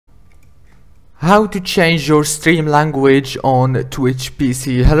How to change your stream language on Twitch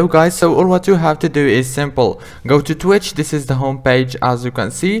PC. Hello guys, so all what you have to do is simple. Go to Twitch. This is the home page, as you can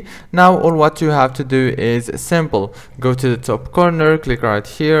see. Now all what you have to do is simple. Go to the top corner, click right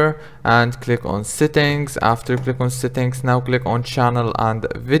here and click on settings. After click on settings, now click on channel and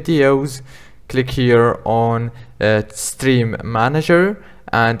videos. Click here on stream manager,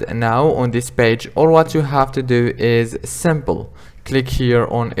 and now on this page all what you have to do is simple. Click here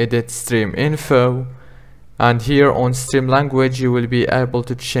on edit stream info, and here on stream language you will be able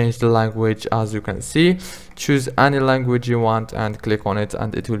to change the language. As you can see, choose any language you want and click on it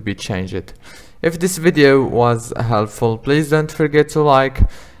and it will be changed. If this video was helpful, please don't forget to like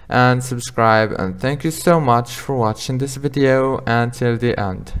and subscribe, and thank you so much for watching this video until the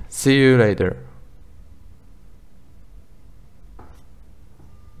end. See you later.